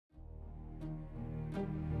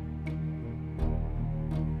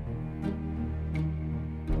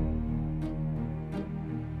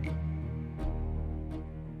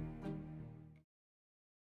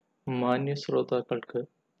മാന്യ ശ്രോതാക്കൾക്ക്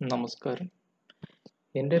നമസ്കാരം.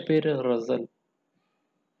 എൻ്റെ പേര് റസൽ.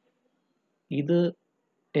 ഇത്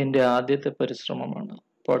എൻ്റെ ആദ്യത്തെ പരിശ്രമമാണ്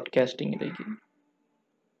പോഡ്കാസ്റ്റിംഗിലേക്ക്.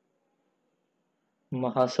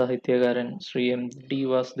 മഹാസാഹിത്യകാരൻ ശ്രീ M.T.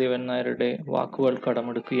 വാസുദേവൻ നായരുടെ വാക്കുകൾ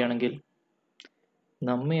കടമെടുക്കുകയാണെങ്കിൽ,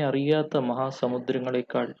 നമ്മെ അറിയാത്ത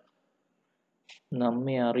മഹാസമുദ്രങ്ങളെക്കാൾ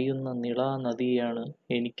നമ്മെ അറിയുന്ന നിളാനദിയെയാണ്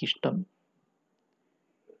എനിക്കിഷ്ടം.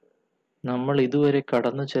 നമ്മൾ ഇതുവരെ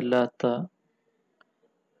കടന്നു ചെല്ലാത്ത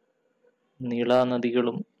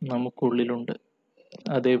നീളാനദികളും നമുക്കുള്ളിലുണ്ട്.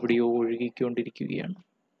 അതെവിടെയോ ഒഴുകിക്കൊണ്ടിരിക്കുകയാണ്.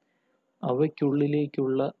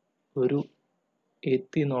 അവയ്ക്കുള്ളിലേക്കുള്ള ഒരു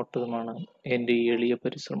എത്തിനോട്ടമാണ് എൻ്റെ ഈ എളിയ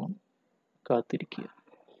പരിശ്രമം. കാത്തിരിക്കുക.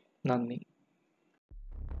 നന്ദി.